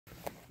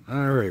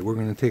Alright, we're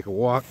going to take a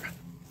walk.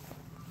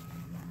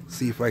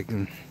 See if I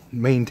can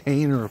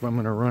maintain or if I'm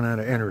going to run out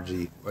of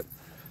energy. But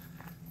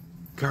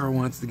Carl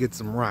wants to get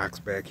some rocks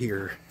back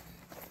here.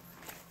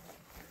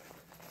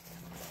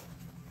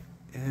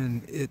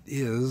 And it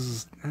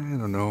is, I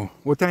don't know.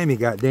 What time you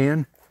got,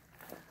 Dan?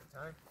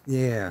 Time?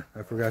 Yeah,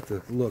 I forgot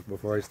to look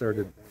before I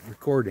started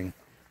recording.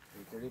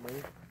 3:30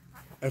 maybe?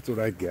 That's what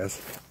I'd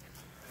guess.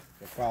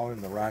 They're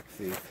following the rock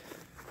thief.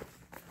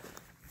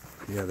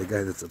 Yeah, the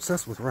guy that's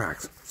obsessed with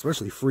rocks,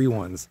 especially free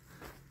ones.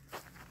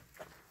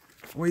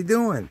 What are you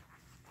doing?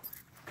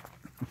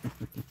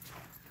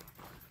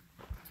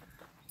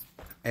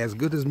 As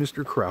good as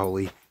Mr.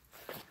 Crowley.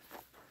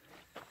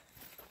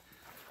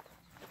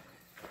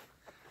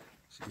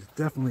 She's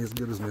definitely as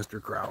good as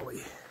Mr.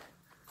 Crowley.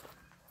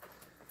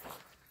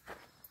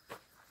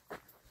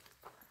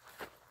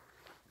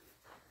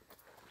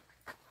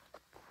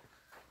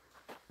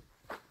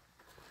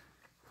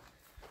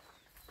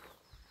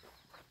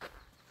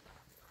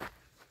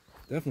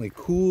 Definitely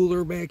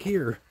cooler back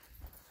here.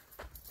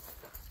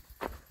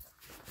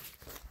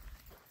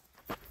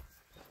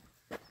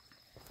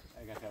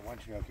 I got that one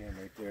trail cam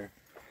right there.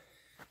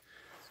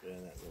 It's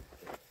on that little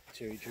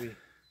cherry tree. You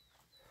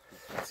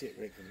can see it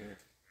right from here.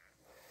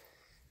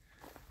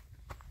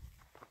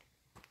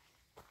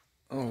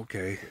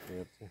 Okay. Right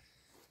up there.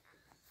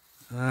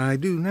 I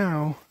do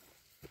now.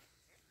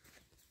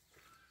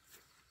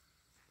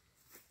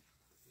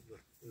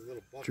 There's a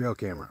little bucket Trail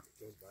camera.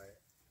 goes by it.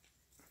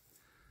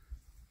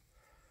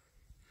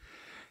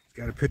 It's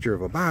got a picture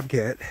of a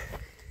bobcat.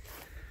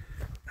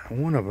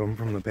 One of them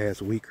from the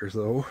past week or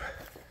so.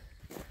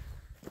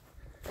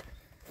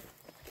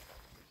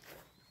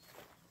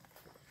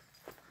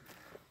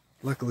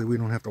 Luckily, we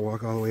don't have to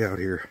walk all the way out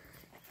here,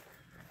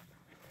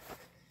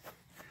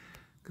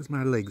 because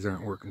my legs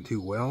aren't working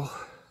too well.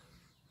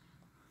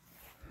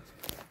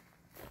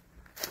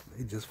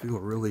 They just feel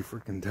really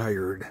freaking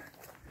tired.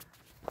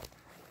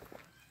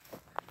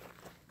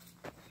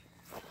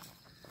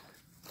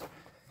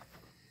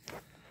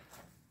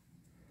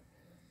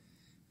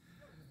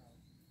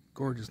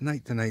 Gorgeous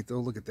night tonight, though.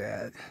 Look at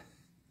that.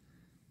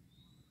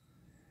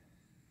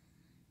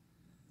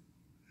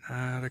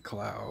 Not a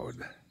cloud.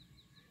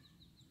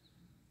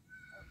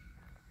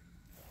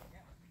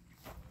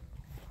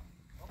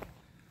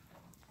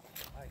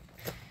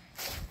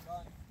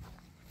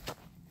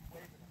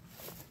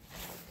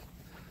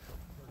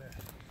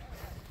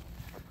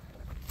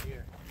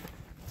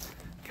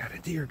 Got a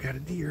deer, got a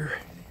deer.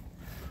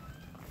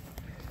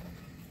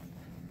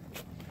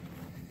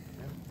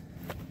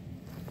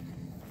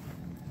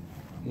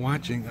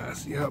 Watching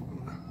us, yep.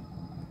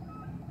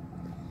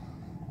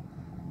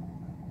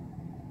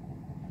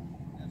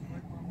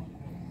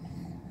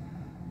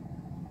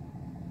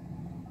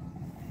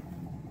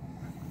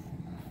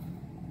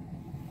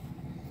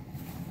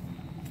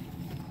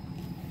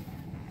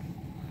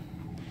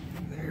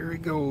 There he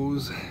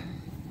goes.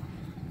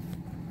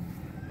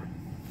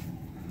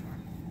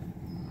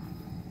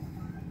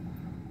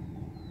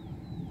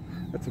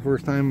 That's the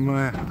first time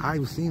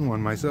I've seen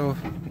one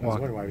myself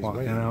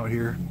walking out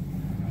here.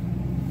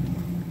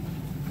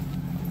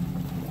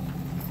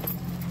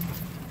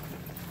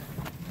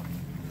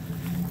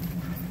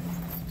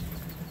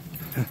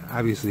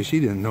 Obviously, she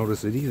didn't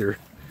notice it either.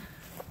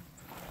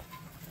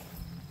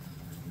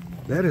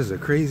 That is a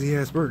crazy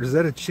ass bird. Is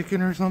that a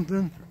chicken or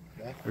something?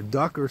 Yeah. Or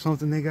duck or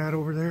something they got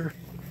over there?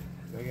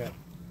 They got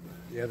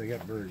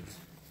birds.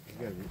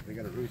 They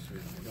got a rooster.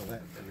 You know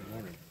that every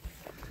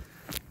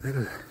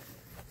morning.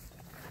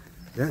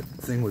 That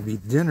thing would be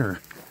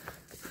dinner.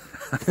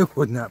 I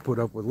would not put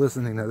up with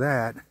listening to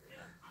that.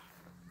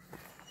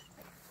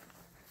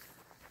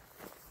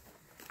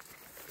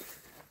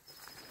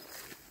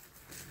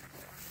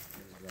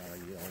 There's a lot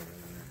of yelling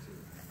in there too.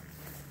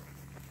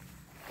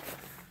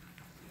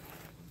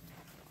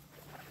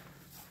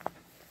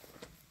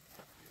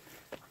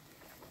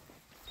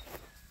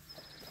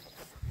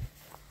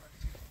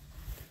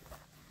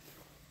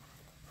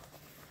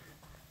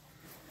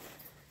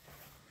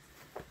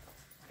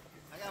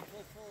 I gotta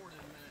pull forward in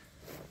a minute.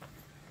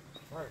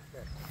 Alright,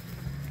 okay.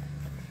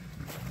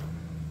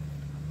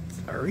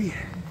 Sorry.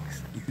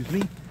 Excuse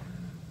me.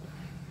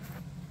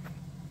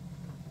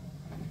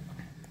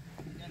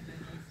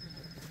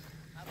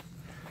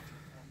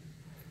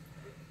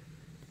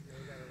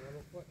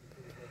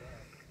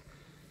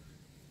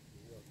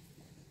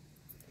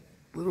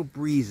 Little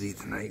breezy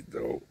tonight,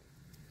 though.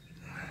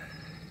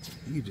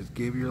 You just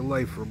gave your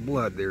life for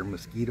blood there,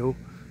 mosquito.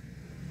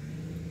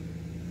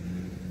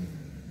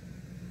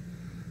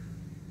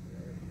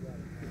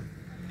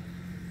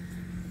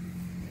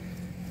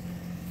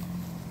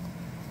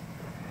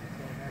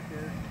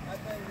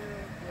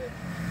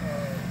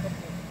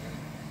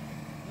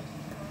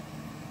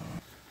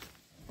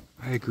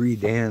 I agree,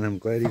 Dan. I'm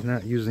glad he's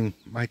not using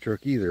my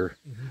truck either.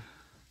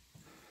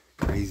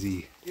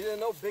 Crazy. You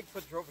didn't know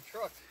Bigfoot drove a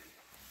truck.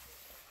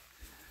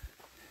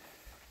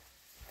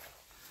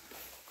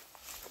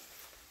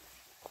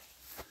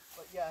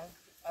 But yeah,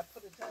 I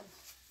put it down.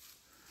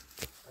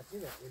 I see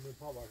that. We moved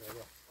Paul back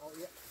there. Oh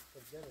yeah,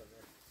 put it in there.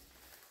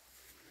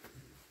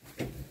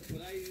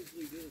 What I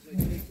usually do is I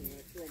take them and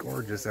I throw them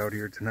Gorgeous out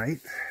here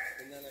tonight.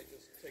 and then I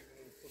just take them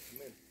and put them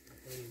in.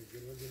 Any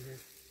good ones in here?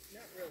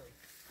 Not really.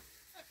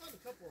 I found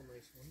a couple of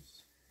nice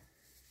ones.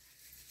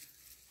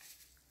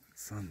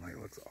 Sunlight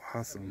looks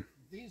awesome.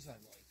 These I like.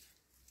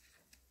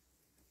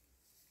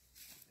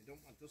 I don't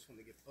want this one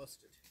to get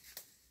busted.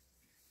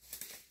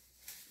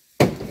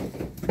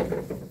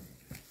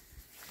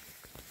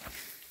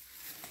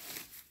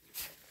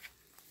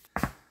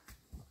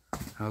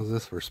 How's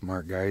this for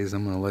smart guys?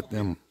 I'm gonna let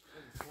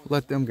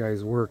them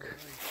guys work.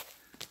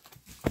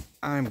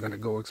 I'm gonna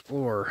go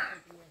explore.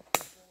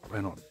 If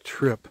I don't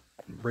trip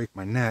and break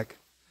my neck.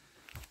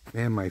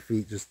 Man, my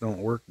feet just don't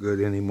work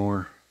good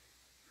anymore.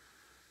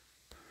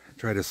 I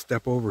try to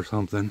step over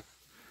something.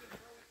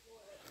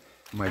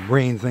 My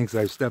brain thinks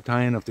I've stepped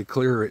high enough to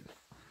clear it.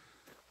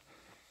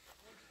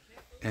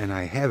 And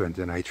I haven't,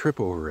 and I trip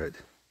over it.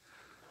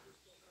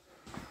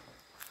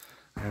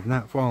 I have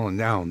not fallen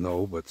down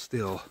though, but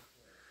still.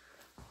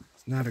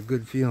 It's not a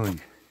good feeling.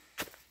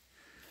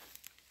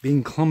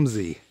 Being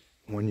clumsy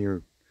when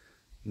you're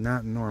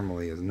not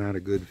normally is not a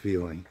good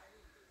feeling.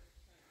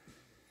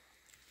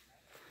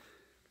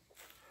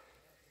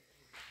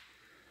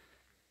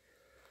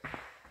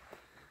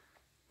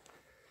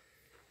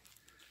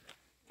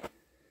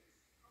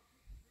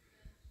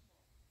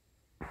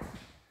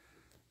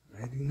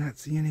 I do not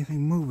see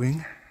anything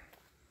moving.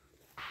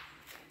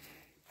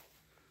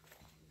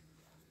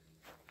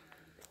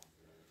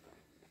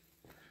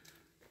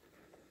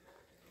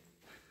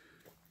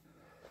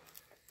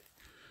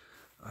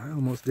 I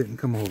almost didn't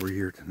come over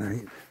here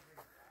tonight.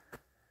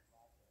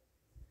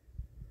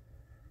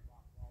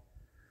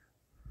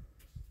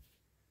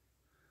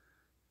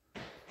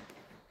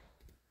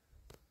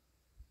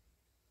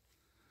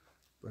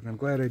 But I'm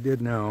glad I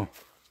did now.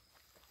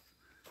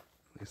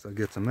 At least I'll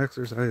get some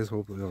exercise.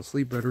 Hopefully I'll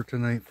sleep better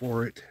tonight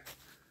for it.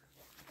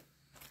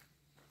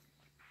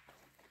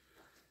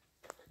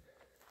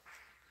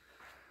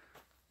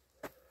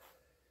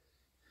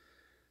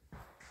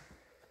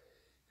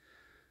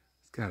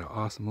 It's got an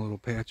awesome little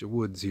patch of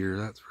woods here,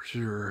 that's for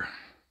sure.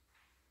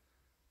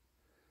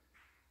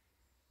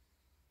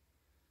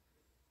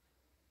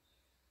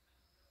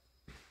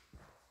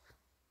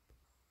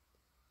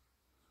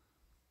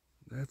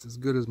 That's as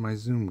good as my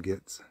zoom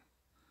gets.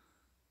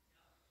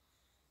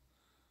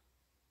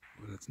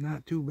 But it's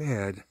not too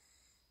bad.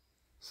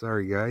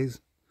 Sorry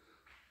guys.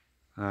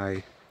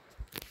 Hi.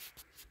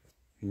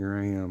 Here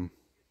I am.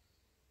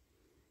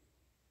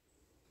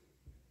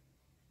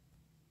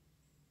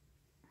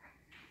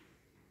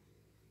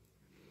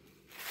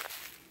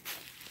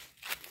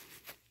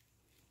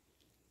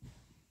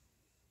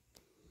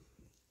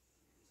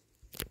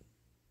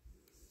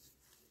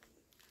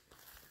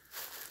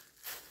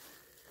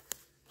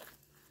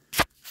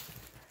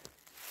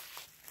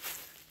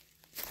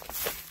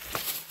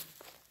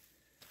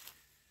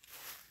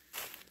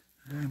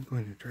 I'm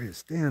going to try to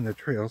stay on the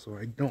trail so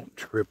I don't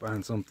trip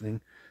on something.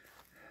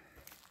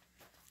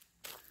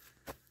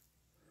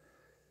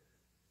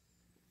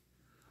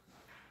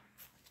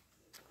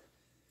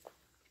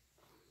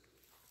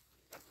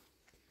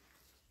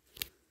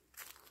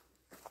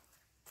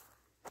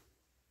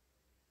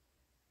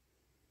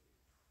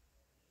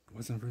 If it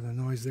wasn't for the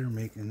noise they're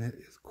making, it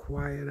is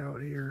quiet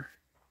out here.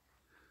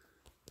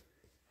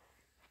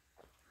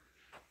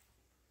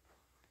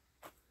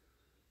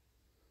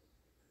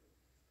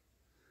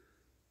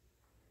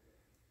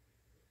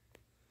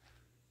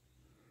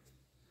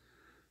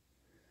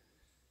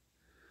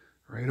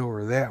 Right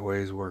over that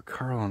way is where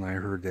Carl and I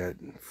heard that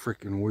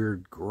freaking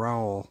weird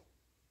growl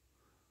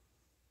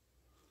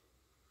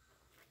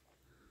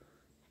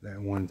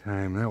that one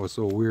time. That was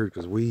so weird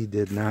because we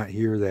did not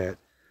hear that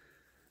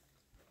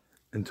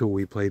until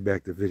we played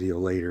back the video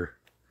later.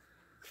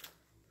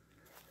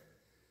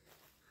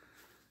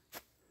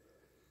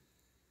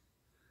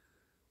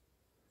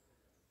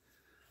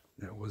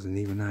 That wasn't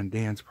even on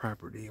Dan's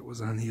property. It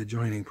was on the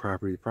adjoining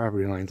property. The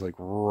property line's like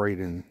right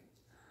in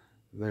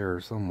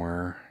there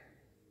somewhere.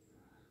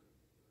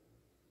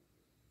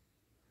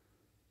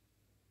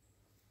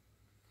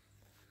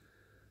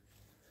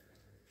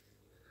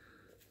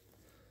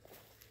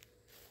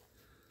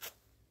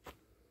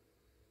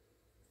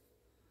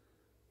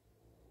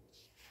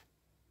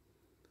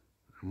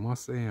 I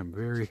must say I'm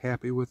very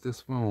happy with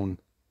this phone.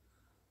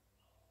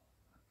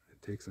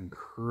 It takes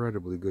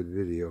incredibly good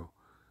video.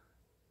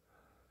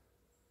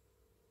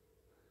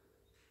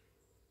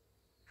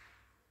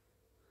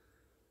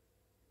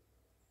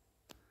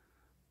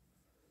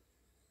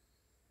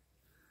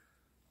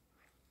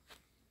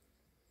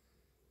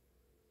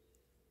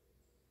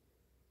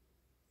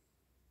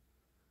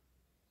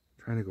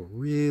 Trying to go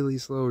really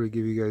slow to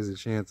give you guys a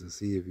chance to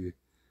see if you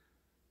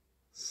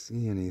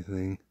see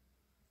anything.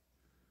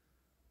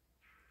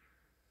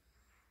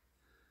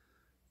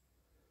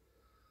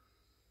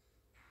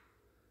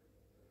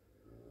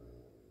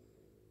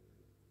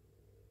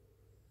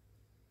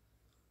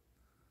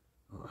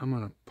 I'm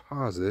going to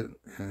pause it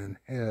and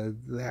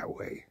head that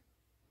way.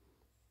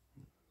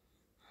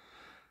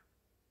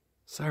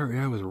 Sorry,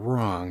 I was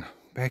wrong.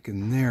 Back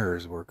in there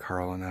is where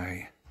Carl and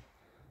I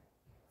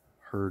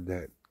heard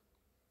that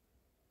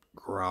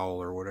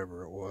growl or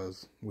whatever it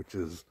was, which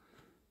is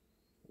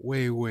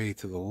way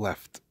to the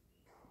left.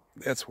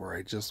 That's where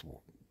I just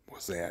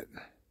was at.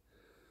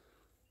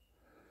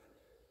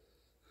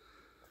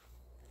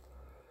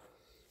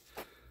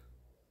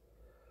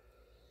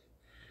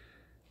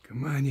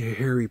 Come on, you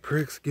hairy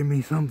pricks, give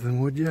me something,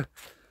 would you?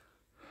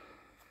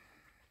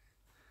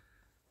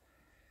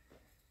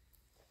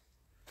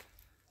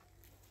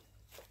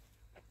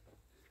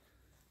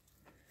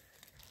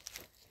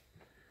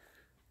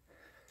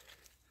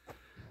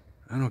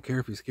 I don't care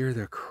if you scare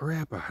the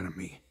crap out of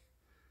me.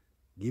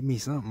 Give me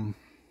something.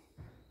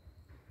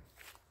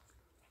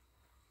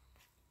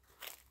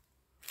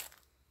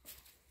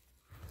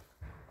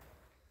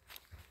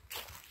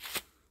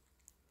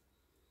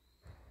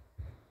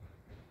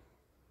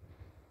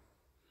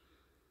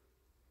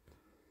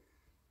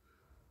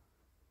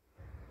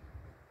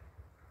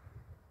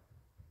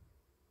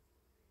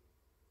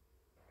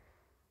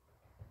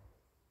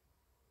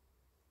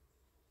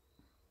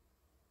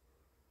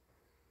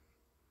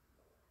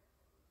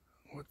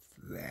 What's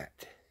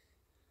that?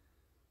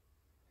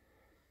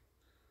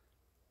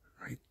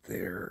 Right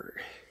there.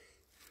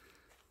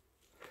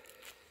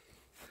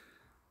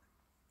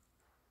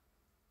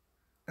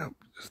 Oh,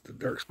 just a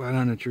dark spot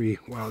on the tree.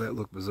 Wow, that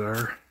looked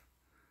bizarre.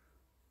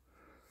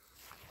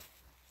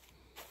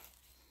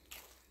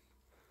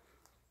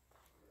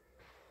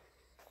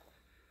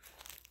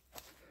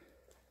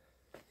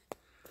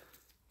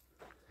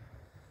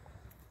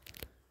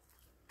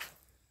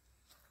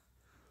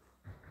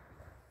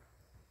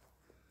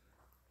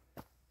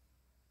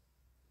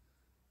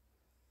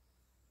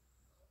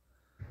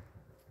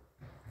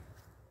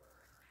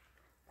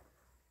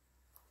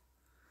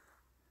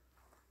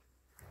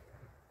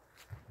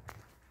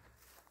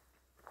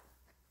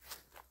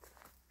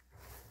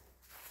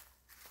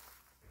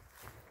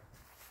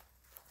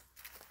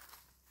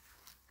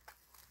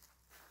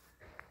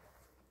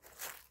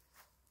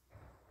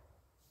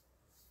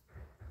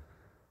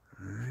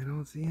 I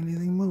don't see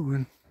anything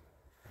moving.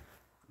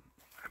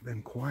 I've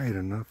been quiet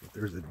enough. If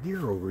there's a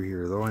deer over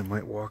here, though, I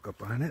might walk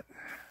up on it.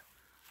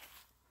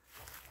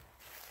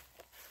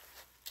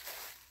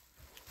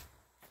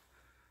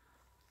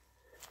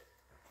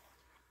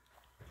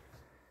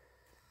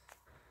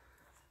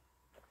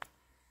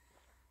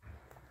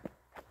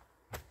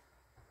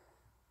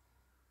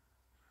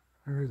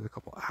 There's a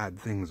couple odd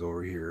things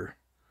over here.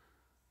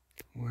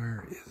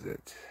 Where is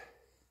it?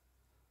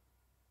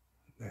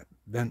 That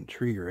bent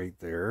tree right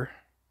there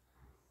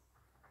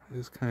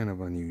is kind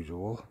of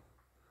unusual.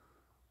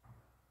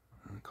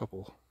 And a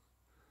couple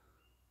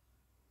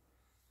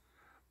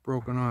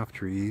broken off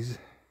trees.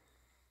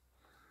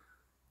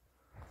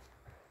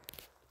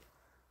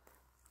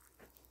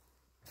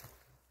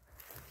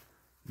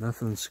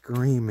 Nothing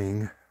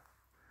screaming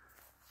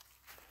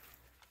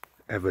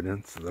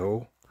evidence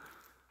though.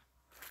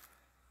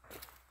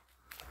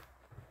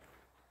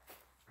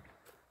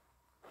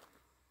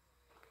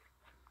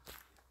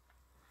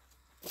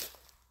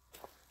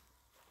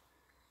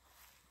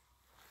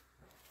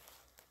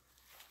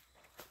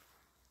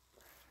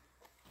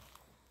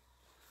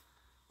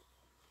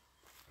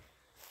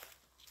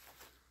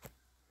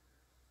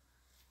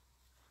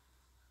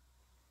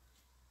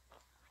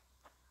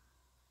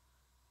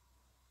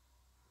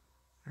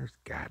 There's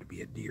got to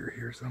be a deer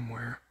here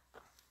somewhere.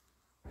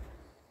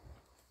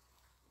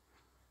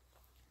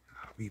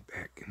 I'll be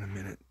back in a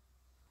minute.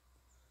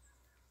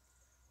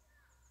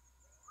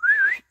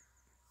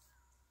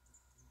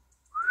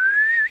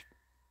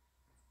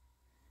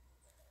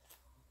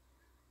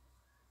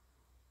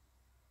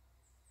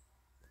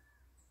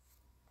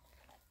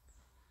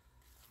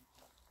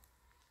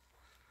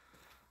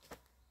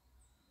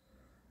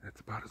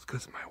 That's about as good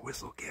as my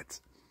whistle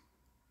gets.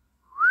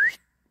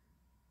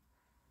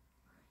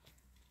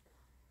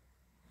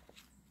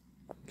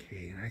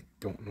 Okay, and I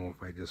don't know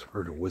if I just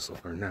heard a whistle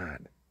or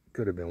not.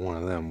 Could have been one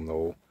of them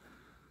though,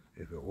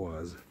 if it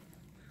was.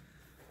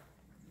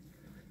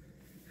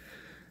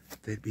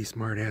 They'd be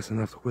smart ass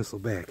enough to whistle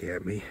back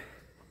at me.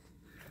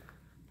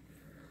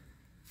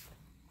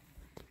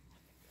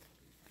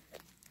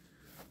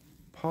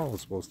 Paul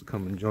is supposed to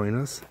come and join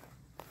us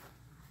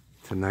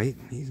tonight.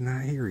 He's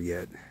not here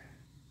yet.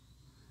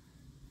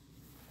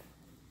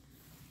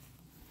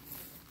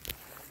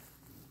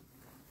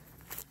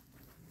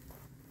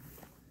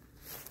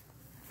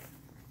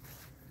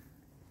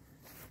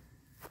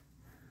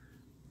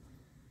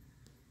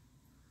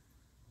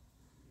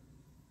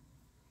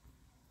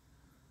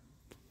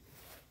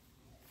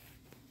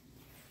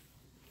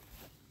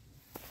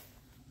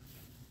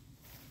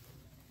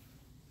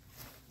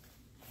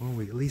 Well,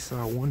 we at least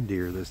saw one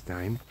deer this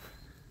time.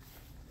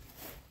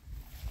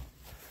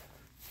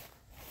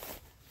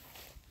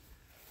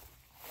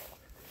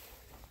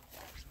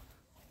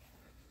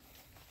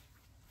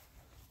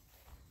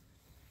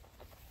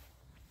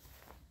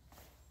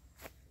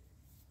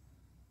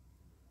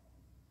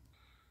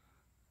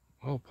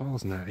 Well,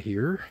 Paul's not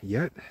here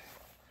yet.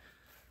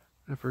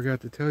 I forgot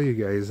to tell you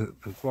guys,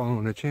 been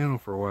following the channel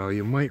for a while,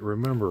 you might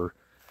remember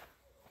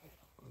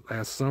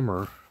last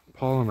summer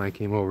Paul and I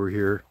came over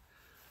here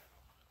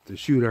to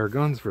shoot our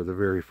guns for the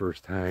very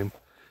first time,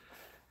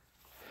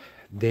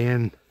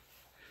 Dan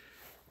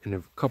and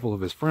a couple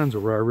of his friends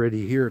were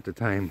already here at the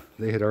time.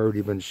 They had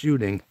already been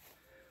shooting.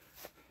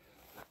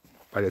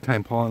 By the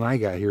time Paul and I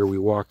got here, we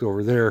walked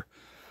over there.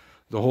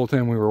 The whole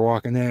time we were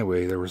walking that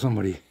way, there was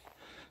somebody,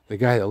 the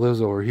guy that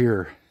lives over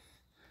here,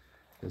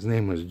 his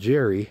name was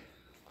Jerry.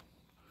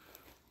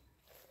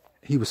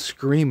 He was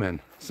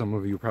screaming. Some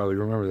of you probably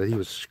remember that. He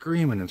was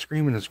screaming and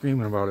screaming and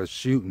screaming about us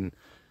shooting.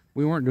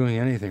 We weren't doing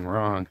anything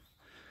wrong.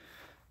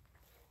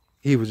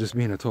 He was just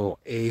being a total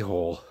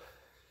a-hole.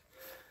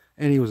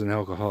 And he was an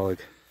alcoholic.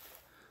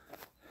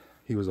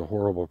 He was a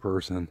horrible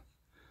person.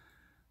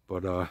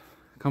 But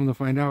come to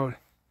find out,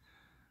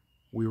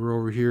 we were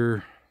over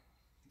here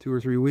 2 or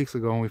 3 weeks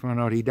ago and we found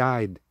out he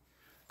died.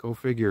 Go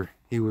figure.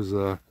 He was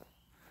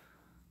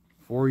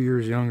 4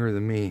 years younger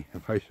than me.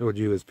 If I showed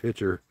you his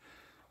picture,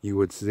 you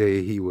would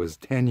say he was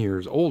 10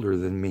 years older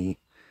than me.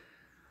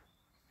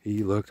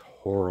 He looked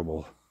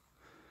horrible.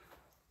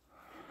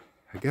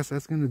 I guess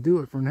that's going to do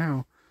it for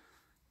now.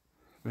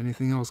 If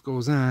anything else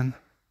goes on,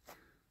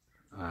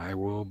 I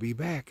will be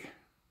back.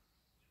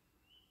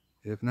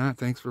 If not,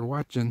 thanks for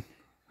watching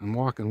and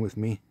walking with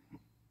me.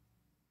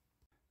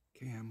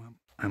 Okay,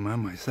 I'm on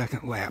my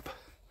second lap.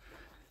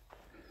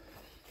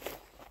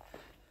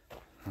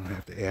 I'll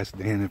have to ask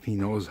Dan if he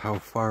knows how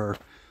far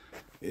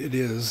it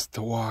is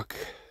to walk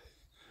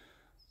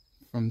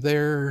from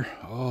there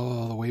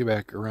all the way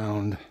back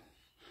around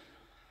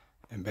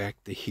and back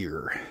to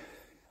here.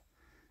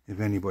 If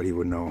anybody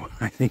would know.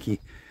 I think he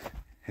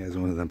has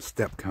one of them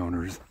step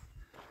counters.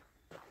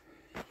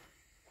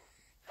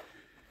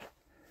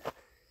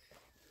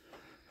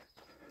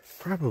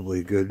 Probably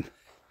a good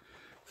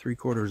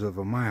 3/4 of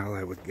a mile,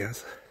 I would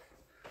guess.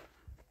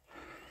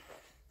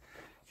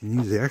 Can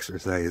use the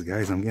exercise,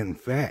 guys. I'm getting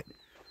fat.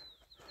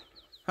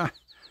 Ha.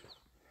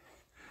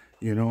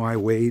 You know,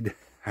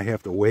 I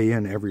have to weigh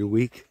in every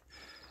week,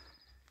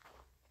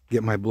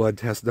 get my blood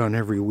test done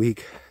every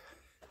week,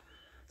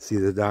 see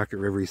the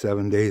doctor every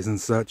 7 days and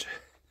such.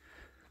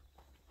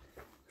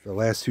 The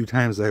last 2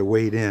 times I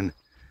weighed in,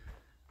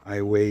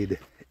 I weighed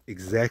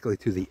exactly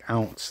to the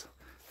ounce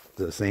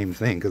the same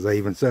thing, because I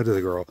even said to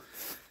the girl,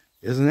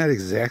 isn't that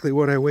exactly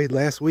what I weighed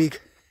last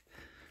week?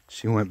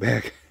 She went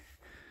back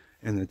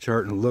in the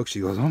chart and looked. She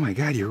goes, oh my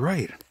God, you're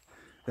right.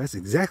 That's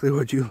exactly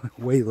what you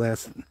weighed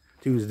last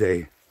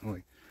Tuesday. I'm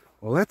like,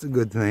 well, that's a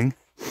good thing,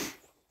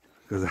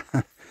 because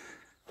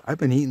I've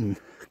been eating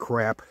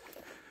crap,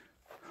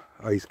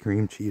 ice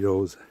cream,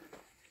 Cheetos,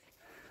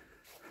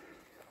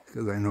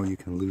 because I know you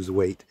can lose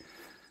weight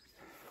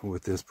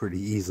with this pretty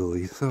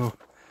easily. So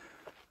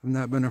I've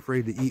not been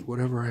afraid to eat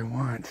whatever I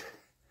want.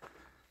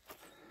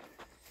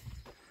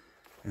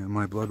 And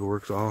my blood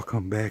works all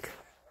come back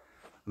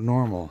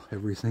normal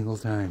every single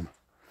time.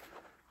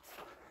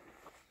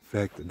 In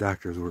fact, the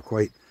doctors were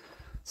quite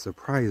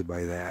surprised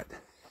by that.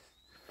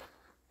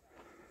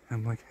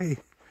 I'm like, hey,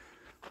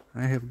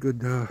 I have good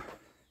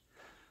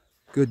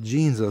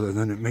genes, other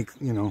than it makes,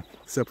 you know,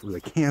 except for the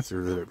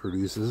cancer that it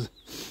produces.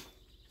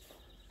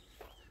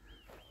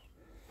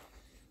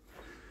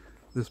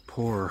 This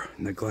poor,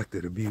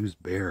 neglected,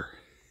 abused bear.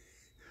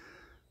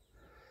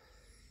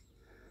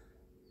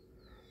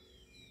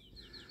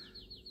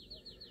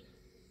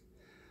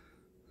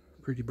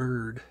 Pretty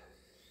bird.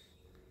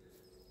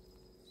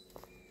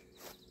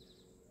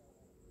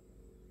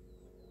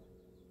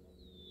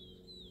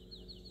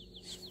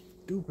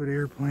 Stupid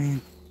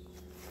airplane.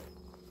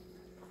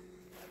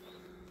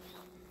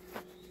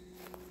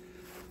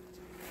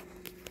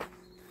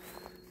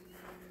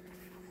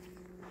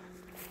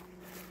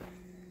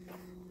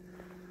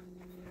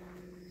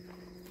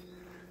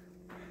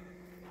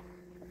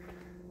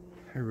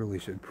 I really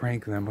should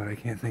prank them, but I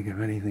can't think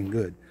of anything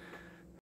good.